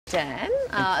Dan.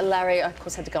 Larry, of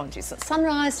course, had to go and do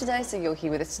sunrise today, so you're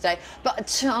here with us today.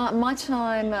 But my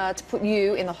time to put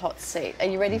you in the hot seat. Are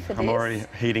you ready for this? I'm already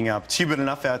heating up. It's humid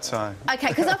enough outside. OK,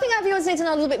 because I think our viewers need to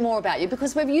know a little bit more about you,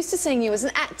 because we're used to seeing you as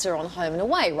an actor on Home and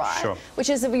Away, right? Sure. Which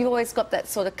is that you've always got that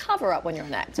sort of cover-up when you're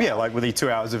an actor. Yeah, like with the 2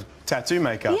 hours of tattoo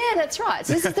makeup. Yeah, that's right.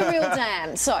 So this is the real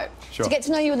Dan. So, to get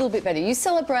to know you a little bit better, you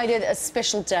celebrated a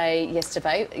special day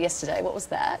yesterday. What was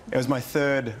that? It was my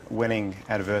 3rd wedding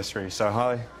anniversary. So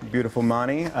hi, beautiful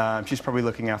Marnie. She's probably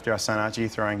looking after our son Archie,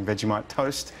 throwing Vegemite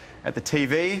toast at the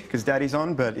TV because Daddy's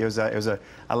on. But it was a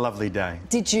lovely day.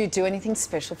 Did you do anything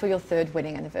special for your 3rd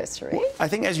wedding anniversary? Well, I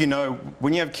think, as you know,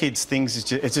 when you have kids, it's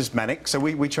just manic. So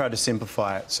we tried to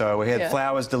simplify it. So we had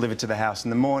flowers delivered to the house in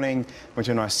the morning. Went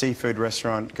to a nice seafood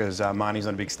restaurant because Marnie's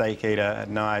not a big steak eater at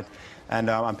night. And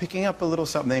I'm picking up a little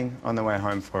something on the way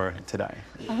home for her today.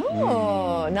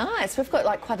 Oh, nice. We've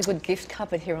got quite a good gift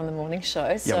cupboard here on the morning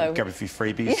show. So yeah, we'll grab a few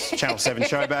freebies. Channel 7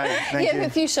 show bag. Thank you. A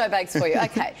few show bags for you.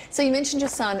 OK. So you mentioned your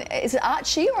son. Is it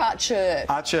Archie or Archer?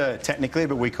 Archer, technically,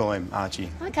 but we call him Archie.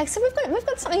 OK, so we've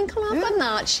got something in common. I've got an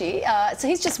Archie. So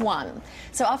he's just one.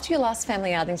 So after your last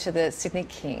family outing to the Sydney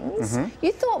Kings,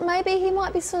 you thought maybe he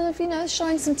might be sort of,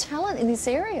 showing some talent in this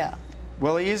area.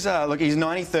 Well, he is, look, he's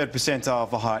 93rd percentile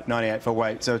for height, 98 for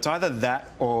weight. So it's either that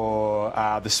or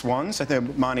the Swans. I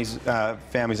think Marnie's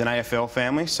family's an AFL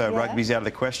family, so rugby's out of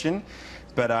the question.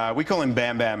 But we call him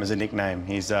Bam Bam as a nickname.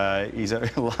 He's a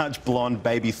large, blonde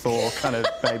baby Thor, kind of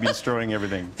baby destroying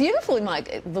everything. Beautiful,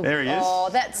 Mike. There he is. Oh,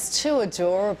 that's too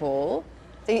adorable.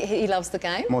 He loves the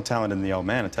game. More talent than the old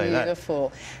man, I tell you that.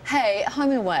 Beautiful. Hey,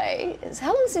 Home and Away.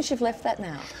 How long since you've left that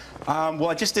now? Well,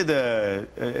 I just did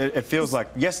it feels like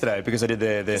yesterday because I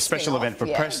did the special event for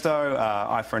Presto,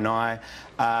 Eye for an Eye.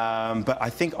 But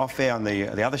I think off air on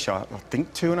the other show, I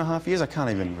think 2.5 years. I can't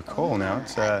even recall now.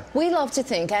 It's, we love to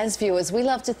think, as viewers, we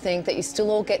love to think that you still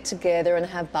all get together and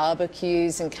have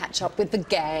barbecues and catch up with the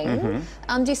gang.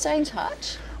 Do you stay in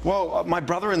touch? Well, my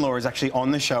brother-in-law is actually on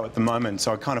the show at the moment,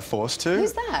 so I'm kind of forced to.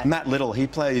 Who's that? Matt Little. He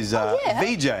plays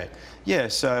VJ. Yeah,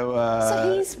 so...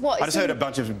 so he's what? I just heard a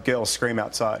bunch of girls scream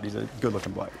outside. He's a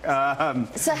good-looking bloke.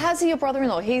 So how's he your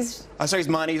brother-in-law? He's... So he's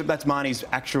that's Marnie's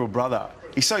actual brother.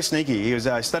 He's so sneaky. He was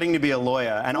studying to be a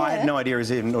lawyer, and I had no idea he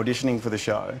was even auditioning for the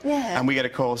show. And we get a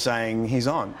call saying he's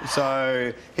on.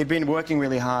 So he'd been working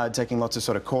really hard, taking lots of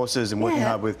sort of courses and working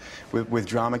hard with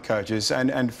drama coaches.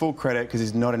 And full credit, because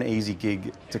it's not an easy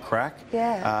gig to crack.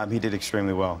 He did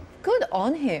extremely well. Good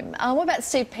on him. What about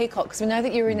Steve Peacock? Because we know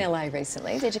that you were in LA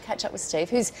recently. Did you catch up with Steve?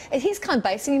 He's kind of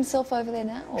basing himself over there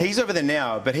now? Or? He's over there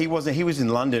now, but he wasn't. He was in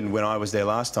London when I was there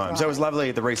last time. So it was lovely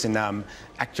at the recent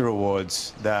Actor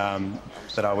Awards that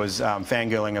I was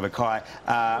fangirling over Kai.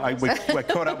 We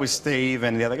caught up with Steve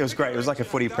and the other. It was great. It was like a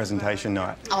footy presentation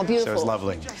night. Oh, beautiful. So it was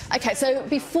lovely. OK, so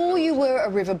before you were a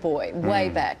river boy, way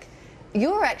back, you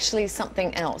were actually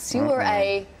something else. You were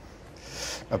a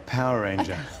Power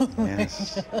Ranger.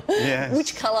 Yes.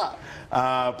 Which colour?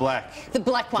 Black. The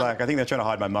black one? Black. I think they're trying to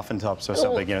hide my muffin tops or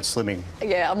something, slimming.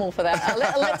 Yeah, I'm all for that.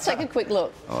 Let's take a quick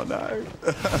look. Oh, no.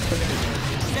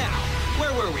 Now,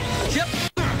 where were we? Yep.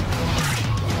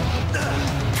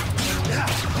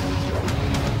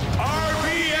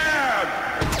 RPM!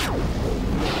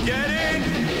 Get in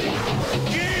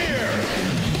gear!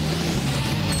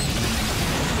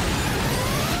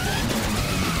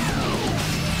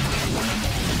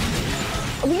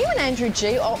 Were you and Andrew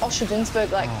G or Osher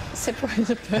Dunsberg separated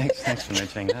at birth? Thanks for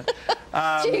mentioning that.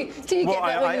 Do you get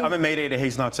that? I'm a meat eater,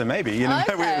 he's not, so maybe. You know,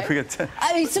 we got that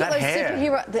hair.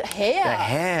 Superhero, the hair. The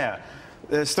hair.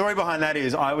 The story behind that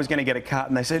is I was going to get a cut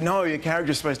and they said, no, your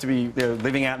character's supposed to be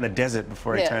living out in the desert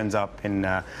before he turns up in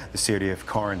the city of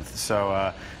Corinth.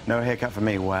 So no haircut for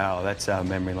me. Wow, that's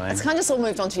memory lane. It's kind of just all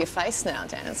moved onto your face now,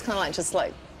 Dan. It's kind of gone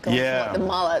from the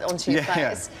mullet onto your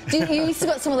face. You still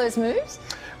got some of those moves?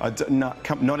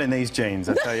 Not in these jeans,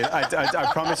 I tell you.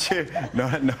 I promise you,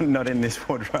 not in this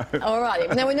wardrobe. All righty.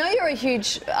 Now, we know you're a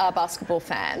huge basketball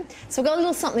fan, so we've got a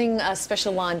little something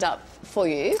special lined up for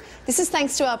you. This is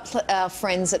thanks to our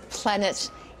friends at Planet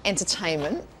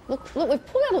Entertainment. Look, we've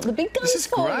pulled out the big guns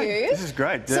for you. This is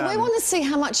great. So we want to see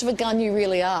how much of a gun you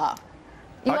really are.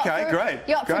 Okay, great.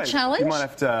 You up for a challenge? You might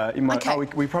have to...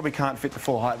 we probably can't fit the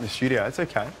full height in the studio. It's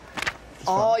okay.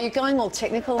 Oh, you're going all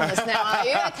technical on us now, are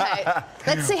you? OK.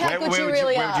 Let's see how good you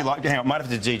really are. Where would you like to hang on? Might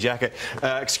have to de-jacket.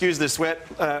 Excuse the sweat,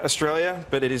 Australia,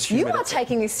 but it is humid. You are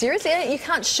taking this seriously. You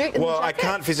can't shoot in the jacket. Well, I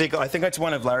can't physically. I think it's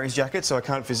one of Larry's jackets, so I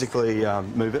can't physically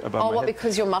move it above my head.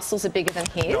 Because your muscles are bigger than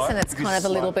his and it's kind of a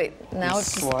little bit... Now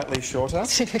it's slightly shorter. OK.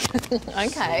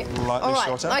 Slightly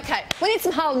shorter. OK. We need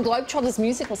some Harlem Globetrotters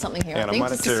music or something here, I think,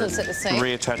 just to set the scene.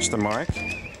 Reattach the mic.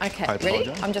 OK,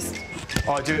 ready? I'm just...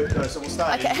 Oh, I do. So we'll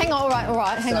start. Okay, hang on. All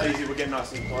right. Hang on. Easy. We'll get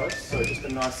nice and close. So just a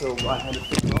nice little right-handed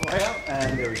flick all the way up,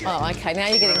 and there we go. Oh, okay. Now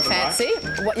you're getting fancy.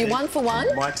 What? You 1 for 1?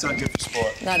 Mics aren't good for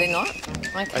sport. No, they're not.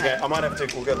 Okay, I might have to.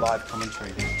 We'll get live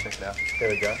commentary. Check it out. There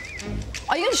we go.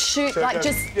 Are you going to shoot, So like,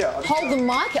 just hold the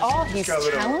mic? Oh, he's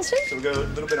talented. So we've got a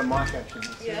little bit of mic action.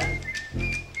 Yeah.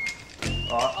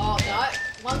 All right. Oh,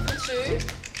 no. 1 from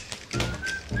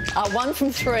 2. 1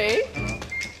 from 3.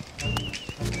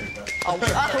 Oh,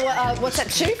 what's that?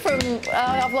 2 from...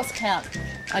 I've lost count.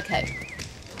 Okay.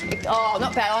 Oh,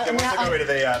 not bad. Can we get rid of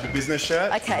the business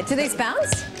shirt? Okay. Do these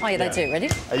bounce? Oh, yeah, they do. Ready?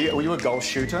 Were you a goal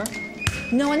shooter?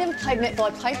 No, I never played netball.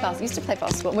 I played basketball. I used to play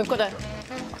basketball. We've got a...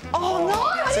 Oh, no!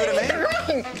 I didn't get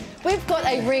the ring! We've got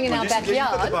a ring in our backyard. You've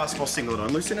got the basketball singlet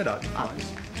on. Loosen it up.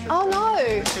 Oh,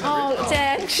 no. Oh,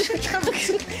 Dan.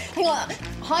 Hang on.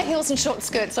 High heels and short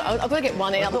skirts. So I've got to get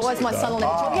one in, otherwise my son will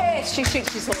never... Yes, she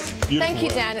shoots his horse. Thank you,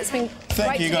 Dan. It's been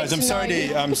Thank great you, guys. I'm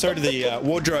sorry to the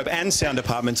wardrobe and sound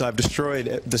departments. I've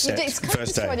destroyed the set. It's kind of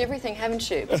destroyed everything, haven't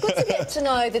you? We've got to get to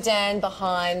know the Dan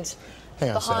behind...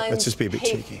 Hang on a sec. Let's just be a bit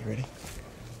cheeky. Ready?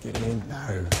 Get it in.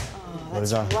 No.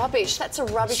 That's rubbish. That's a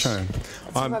rubbish.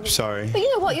 I'm sorry. But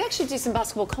you know what? You actually do some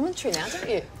basketball commentary now, don't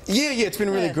you? Yeah, it's been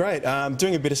really great.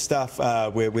 Doing a bit of stuff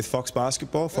with Fox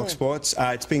Basketball, Fox Sports.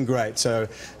 It's been great. So,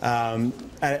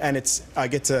 and it's I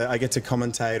get to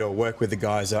commentate or work with the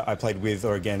guys I played with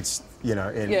or against. You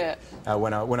know,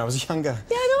 when I was younger.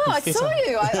 Yeah, I know. I saw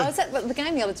you. I was at the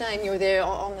game the other day, and you were there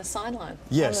on the sideline.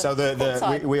 Yeah. So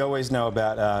we always know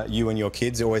about you and your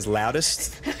kids. Always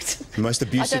loudest, most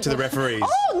abusive to the referees.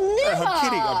 Oh, never.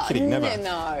 I'm kidding. Never.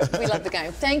 No. We love the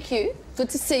game. Thank you.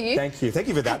 Good to see you. Thank you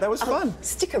for that. That was fun.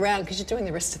 Stick around because you're doing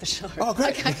the rest of the show. Oh,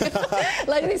 great. Okay.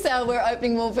 Later this hour, we're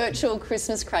opening more virtual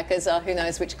Christmas crackers. Who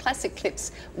knows which classic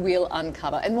clips we'll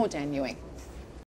uncover, and more Dan Ewing.